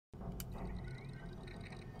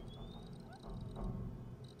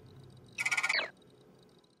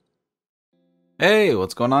Hey,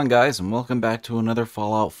 what's going on guys, and welcome back to another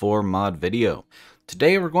Fallout 4 mod video.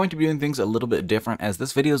 Today we're going to be doing things a little bit different, as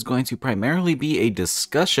this video is going to primarily be a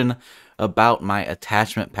discussion about my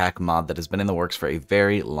attachment pack mod that has been in the works for a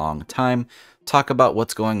very long time. Talk about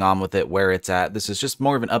what's going on with it, where it's at. This is just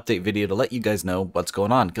more of an update video to let you guys know what's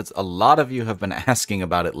going on, because a lot of you have been asking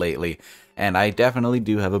about it lately, and I definitely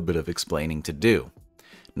do have a bit of explaining to do.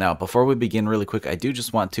 Now, before we begin really quick, I do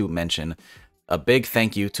just want to mention a big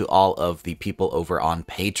thank you to all of the people over on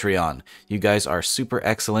Patreon. You guys are super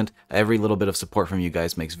excellent. Every little bit of support from you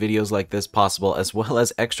guys makes videos like this possible, as well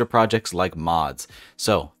as extra projects like mods.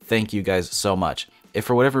 So thank you guys so much. If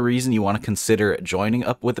for whatever reason you want to consider joining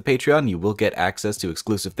up with the Patreon, you will get access to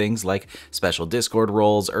exclusive things like special Discord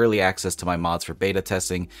roles, early access to my mods for beta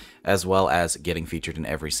testing, as well as getting featured in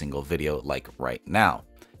every single video like right now.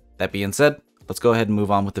 That being said, let's go ahead and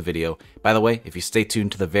move on with the video. By the way, if you stay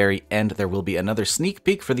tuned to the very end, there will be another sneak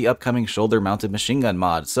peek for the upcoming shoulder-mounted machine gun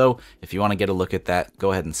mod. So if you want to get a look at that,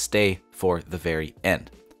 go ahead and stay for the very end.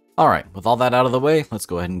 Alright, with all that out of the way, let's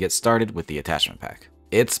go ahead and get started with the attachment pack.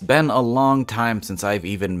 It's been a long time since I've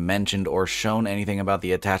even mentioned or shown anything about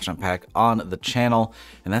the attachment pack on the channel,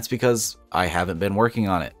 and that's because I haven't been working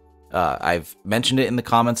on it. I've mentioned it in the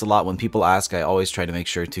comments a lot. When people ask, I always try to make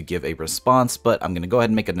sure to give a response, but I'm going to go ahead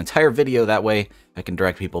and make an entire video. That way I can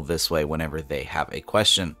direct people this way whenever they have a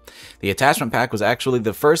question. The attachment pack was actually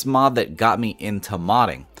the first mod that got me into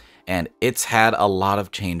modding, and it's had a lot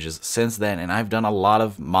of changes since then, and I've done a lot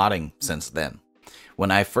of modding since then. When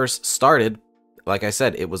I first started, like I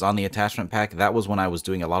said, it was on the attachment pack. That was when I was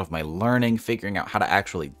doing a lot of my learning, figuring out how to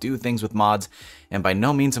actually do things with mods, and by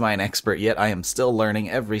no means am I an expert yet. I am still learning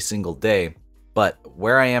every single day, but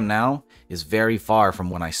where I am now is very far from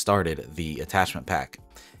when I started the attachment pack.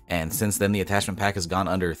 And since then, the attachment pack has gone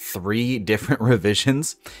under 3 different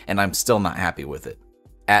revisions, and I'm still not happy with it.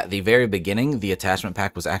 At the very beginning, the attachment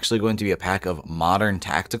pack was actually going to be a pack of modern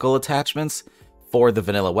tactical attachments for the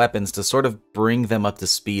vanilla weapons to sort of bring them up to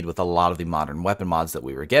speed with a lot of the modern weapon mods that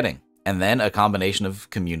we were getting. And then a combination of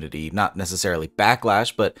community, not necessarily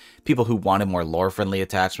backlash, but people who wanted more lore-friendly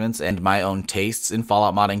attachments and my own tastes in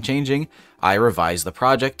Fallout modding changing, I revised the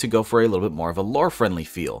project to go for a little bit more of a lore-friendly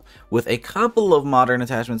feel, with a couple of modern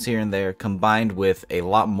attachments here and there combined with a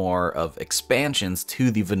lot more of expansions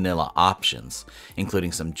to the vanilla options,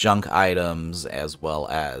 including some junk items as well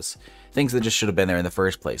as things that just should have been there in the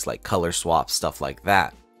first place, like color swaps, stuff like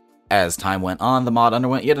that. As time went on, the mod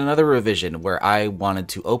underwent yet another revision where I wanted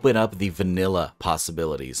to open up the vanilla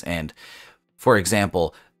possibilities. And for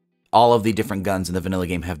example, all of the different guns in the vanilla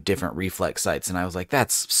game have different reflex sights, and I was like,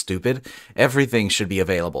 that's stupid. Everything should be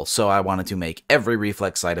available. So I wanted to make every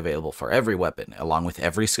reflex sight available for every weapon, along with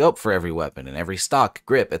every scope for every weapon and every stock,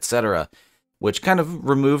 grip, etc. Which kind of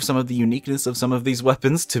removed some of the uniqueness of some of these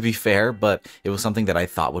weapons, to be fair, but it was something that I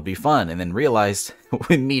thought would be fun, and then realized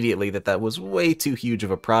immediately that that was way too huge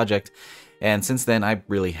of a project, and since then I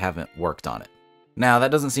really haven't worked on it. Now,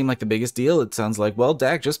 that doesn't seem like the biggest deal. It sounds like, well,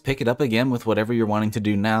 Dak, just pick it up again with whatever you're wanting to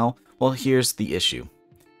do now. Well, here's the issue.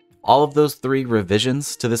 All of those 3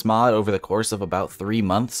 revisions to this mod over the course of about 3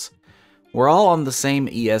 months were all on the same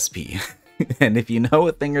ESP, and if you know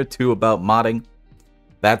a thing or two about modding,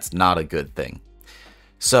 that's not a good thing.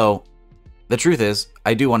 So, the truth is,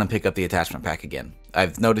 I do want to pick up the attachment pack again.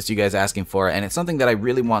 I've noticed you guys asking for it, and it's something that I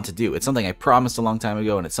really want to do. It's something I promised a long time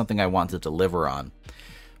ago, and it's something I want to deliver on.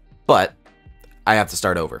 But I have to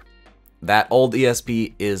start over. That old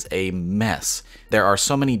ESP is a mess. There are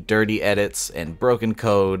so many dirty edits and broken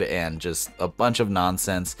code and just a bunch of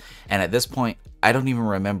nonsense, and at this point, I don't even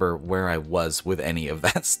remember where I was with any of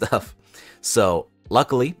that stuff. So,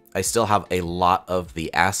 luckily, I still have a lot of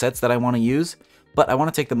the assets that I want to use, but I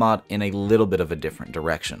want to take the mod in a little bit of a different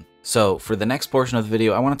direction. So for the next portion of the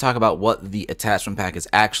video, I want to talk about what the attachment pack is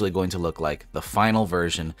actually going to look like, the final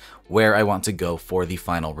version, where I want to go for the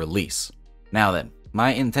final release. Now then,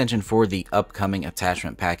 my intention for the upcoming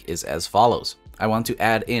attachment pack is as follows. I want to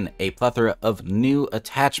add in a plethora of new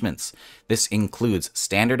attachments. This includes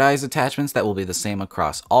standardized attachments that will be the same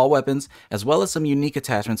across all weapons, as well as some unique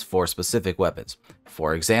attachments for specific weapons.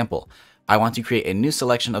 For example, I want to create a new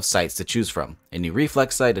selection of sights to choose from, a new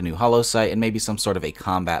reflex sight, a new hollow sight, and maybe some sort of a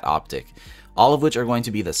combat optic, all of which are going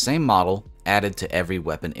to be the same model added to every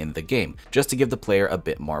weapon in the game, just to give the player a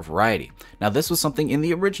bit more variety. Now this was something in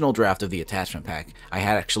the original draft of the attachment pack. I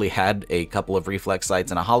had actually had a couple of reflex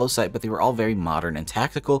sights and a hollow sight, but they were all very modern and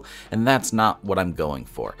tactical, and that's not what I'm going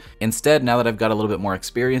for. Instead, now that I've got a little bit more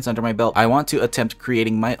experience under my belt, I want to attempt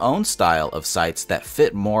creating my own style of sights that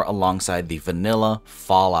fit more alongside the vanilla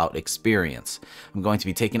Fallout experience. I'm going to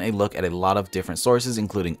be taking a look at a lot of different sources,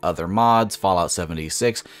 including other mods, Fallout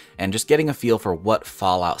 76, and just getting a feel for what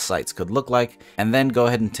Fallout sights could look like, and then go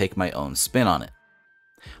ahead and take my own spin on it.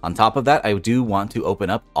 On top of that, I do want to open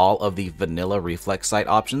up all of the vanilla reflex sight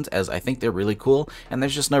options, as I think they're really cool, and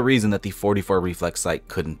there's just no reason that the 44 reflex sight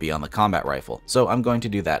couldn't be on the combat rifle, so I'm going to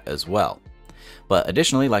do that as well. But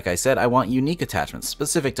additionally, like I said, I want unique attachments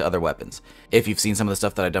specific to other weapons. If you've seen some of the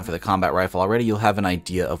stuff that I've done for the combat rifle already, you'll have an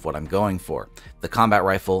idea of what I'm going for. The combat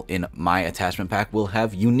rifle in my attachment pack will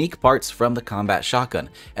have unique parts from the combat shotgun,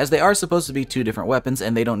 as they are supposed to be two different weapons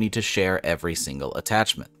and they don't need to share every single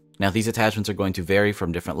attachment. Now these attachments are going to vary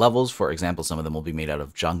from different levels. For example, some of them will be made out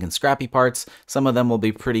of junk and scrappy parts, some of them will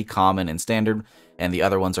be pretty common and standard, and the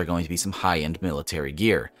other ones are going to be some high-end military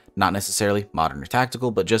gear. Not necessarily modern or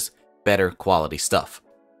tactical, but just better quality stuff.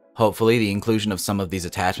 Hopefully, the inclusion of some of these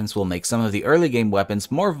attachments will make some of the early game weapons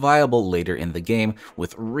more viable later in the game,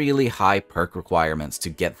 with really high perk requirements to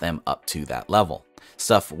get them up to that level.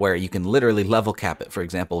 Stuff where you can literally level cap it. For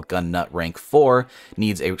example, Gun Nut rank 4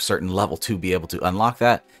 needs a certain level to be able to unlock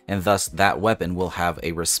that, and thus that weapon will have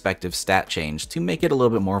a respective stat change to make it a little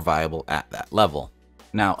bit more viable at that level.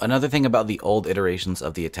 Now, another thing about the old iterations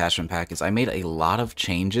of the attachment pack is I made a lot of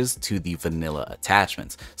changes to the vanilla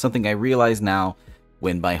attachments. Something I realize now,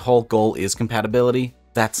 when my whole goal is compatibility,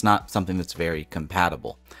 that's not something that's very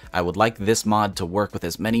compatible. I would like this mod to work with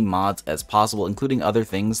as many mods as possible, including other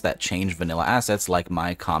things that change vanilla assets like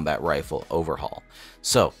my combat rifle overhaul.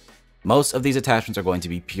 So, most of these attachments are going to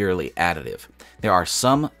be purely additive. There are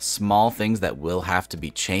some small things that will have to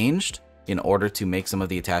be changed in order to make some of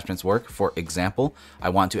the attachments work. For example, I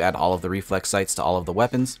want to add all of the reflex sights to all of the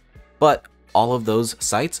weapons, but all of those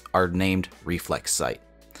sights are named reflex sight.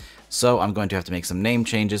 So I'm going to have to make some name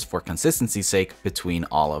changes for consistency's sake between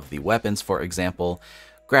all of the weapons. For example,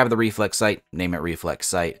 grab the reflex sight, name it reflex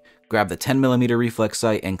sight, grab the 10mm reflex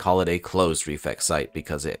sight and call it a closed reflex sight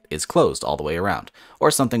because it is closed all the way around,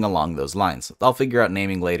 or something along those lines. I'll figure out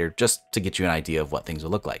naming later just to get you an idea of what things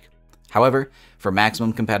will look like. However, for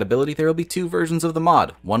maximum compatibility, there will be two versions of the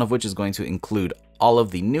mod, one of which is going to include all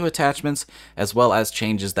of the new attachments, as well as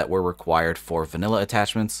changes that were required for vanilla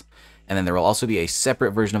attachments. And then there will also be a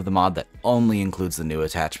separate version of the mod that only includes the new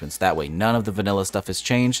attachments. That way, none of the vanilla stuff is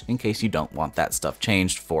changed, in case you don't want that stuff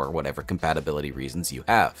changed for whatever compatibility reasons you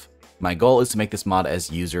have. My goal is to make this mod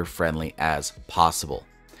as user-friendly as possible.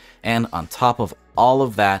 And on top of all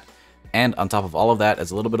of that,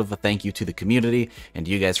 as a little bit of a thank you to the community and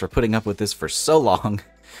you guys for putting up with this for so long,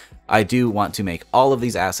 I do want to make all of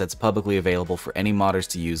these assets publicly available for any modders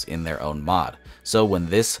to use in their own mod. So when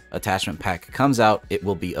this attachment pack comes out, it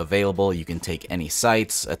will be available. You can take any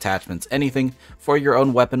sights, attachments, anything for your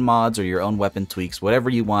own weapon mods or your own weapon tweaks, whatever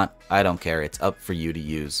you want. I don't care. It's up for you to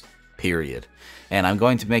use, period. And I'm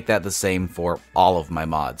going to make that the same for all of my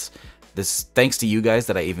mods. This thanks to you guys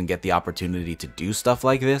that I even get the opportunity to do stuff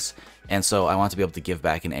like this, and so I want to be able to give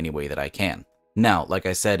back in any way that I can. Now, like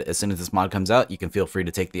I said, as soon as this mod comes out, you can feel free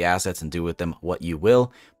to take the assets and do with them what you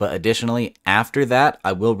will, but additionally, after that,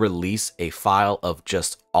 I will release a file of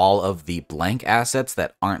just all of the blank assets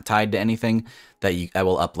that aren't tied to anything that I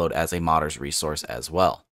will upload as a modder's resource as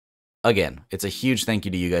well. Again, it's a huge thank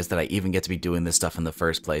you to you guys that I even get to be doing this stuff in the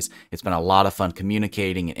first place. It's been a lot of fun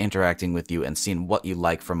communicating and interacting with you and seeing what you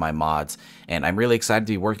like from my mods. And I'm really excited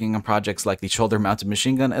to be working on projects like the shoulder-mounted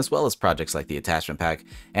machine gun, as well as projects like the attachment pack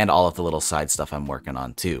and all of the little side stuff I'm working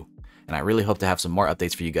on too. And I really hope to have some more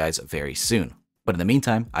updates for you guys very soon. But in the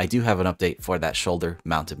meantime, I do have an update for that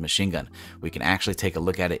shoulder-mounted machine gun. We can actually take a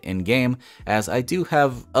look at it in-game, as I do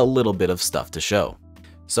have a little bit of stuff to show.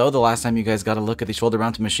 So the last time you guys got a look at the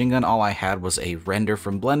shoulder-mounted machine gun, all I had was a render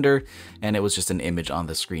from Blender, and it was just an image on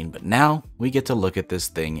the screen. But now we get to look at this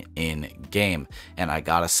thing in-game, and I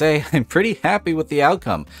gotta say, I'm pretty happy with the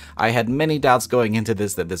outcome. I had many doubts going into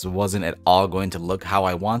this that this wasn't at all going to look how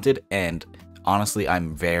I wanted, and honestly,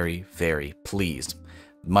 I'm very, very pleased.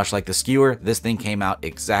 Much like the skewer, this thing came out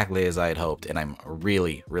exactly as I had hoped, and I'm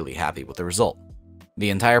really, really happy with the result. The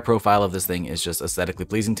entire profile of this thing is just aesthetically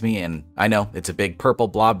pleasing to me, and I know it's a big purple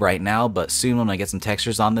blob right now, but soon when I get some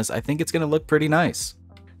textures on this, I think it's going to look pretty nice.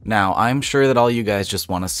 Now, I'm sure that all you guys just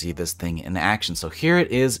want to see this thing in action, so here it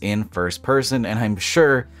is in first person, and I'm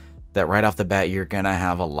sure that right off the bat you're gonna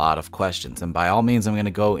have a lot of questions, and by all means I'm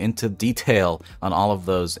gonna go into detail on all of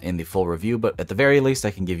those in the full review, but at the very least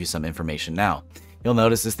I can give you some information now. You'll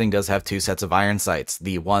notice this thing does have two sets of iron sights,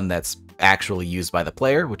 the one that's actually used by the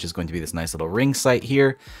player, which is going to be this nice little ring sight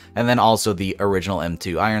here, and then also the original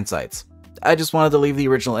M2 iron sights. I just wanted to leave the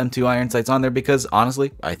original M2 iron sights on there because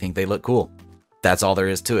honestly I think they look cool. That's all there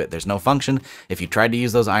is to it. There's no function. If you tried to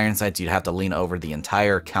use those iron sights, you'd have to lean over the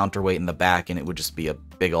entire counterweight in the back, and it would just be a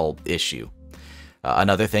big old issue.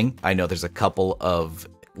 Another thing, I know there's a couple of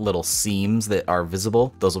little seams that are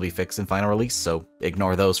visible. Those will be fixed in final release, so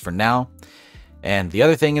ignore those for now. And the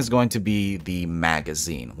other thing is going to be the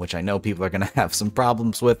magazine, which I know people are going to have some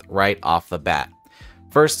problems with right off the bat.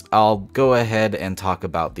 First, I'll go ahead and talk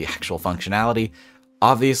about the actual functionality.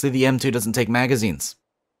 Obviously, the M2 doesn't take magazines.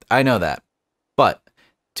 I know that. But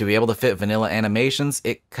to be able to fit vanilla animations,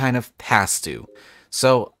 it kind of has to.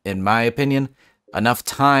 So, in my opinion, enough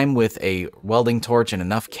time with a welding torch and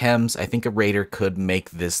enough chems, I think a raider could make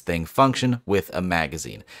this thing function with a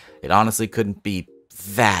magazine. It honestly couldn't be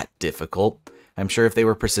that difficult. I'm sure if they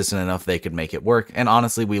were persistent enough, they could make it work. And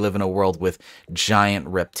honestly, we live in a world with giant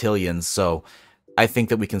reptilians, so I think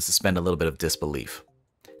that we can suspend a little bit of disbelief.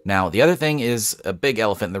 Now, the other thing is a big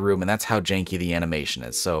elephant in the room, and that's how janky the animation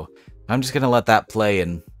is. So I'm just going to let that play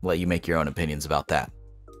and let you make your own opinions about that.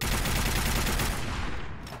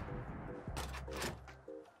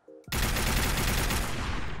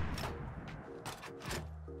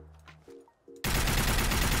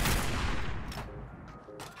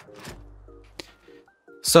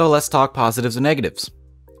 So let's talk positives and negatives.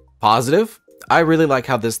 Positive, I really like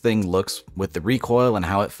how this thing looks with the recoil and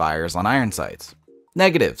how it fires on iron sights.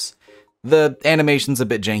 Negatives, the animation's a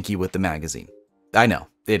bit janky with the magazine. I know,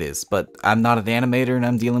 it is, but I'm not an animator and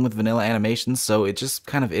I'm dealing with vanilla animations, so it just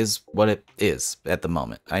kind of is what it is at the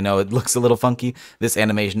moment. I know it looks a little funky. This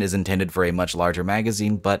animation is intended for a much larger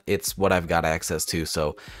magazine, but it's what I've got access to,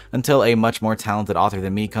 so until a much more talented author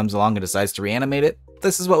than me comes along and decides to reanimate it,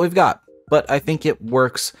 this is what we've got. But I think it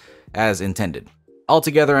works as intended.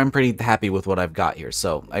 Altogether, I'm pretty happy with what I've got here,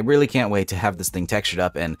 so I really can't wait to have this thing textured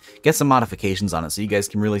up and get some modifications on it so you guys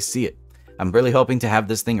can really see it. I'm really hoping to have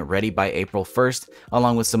this thing ready by April 1st,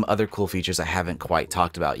 along with some other cool features I haven't quite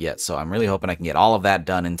talked about yet, so I'm really hoping I can get all of that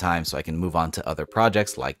done in time so I can move on to other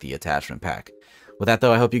projects like the attachment pack. With that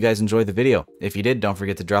though, I hope you guys enjoyed the video. If you did, don't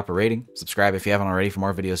forget to drop a rating, subscribe if you haven't already for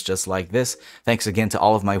more videos just like this. Thanks again to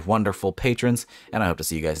all of my wonderful patrons, and I hope to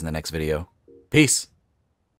see you guys in the next video. Peace!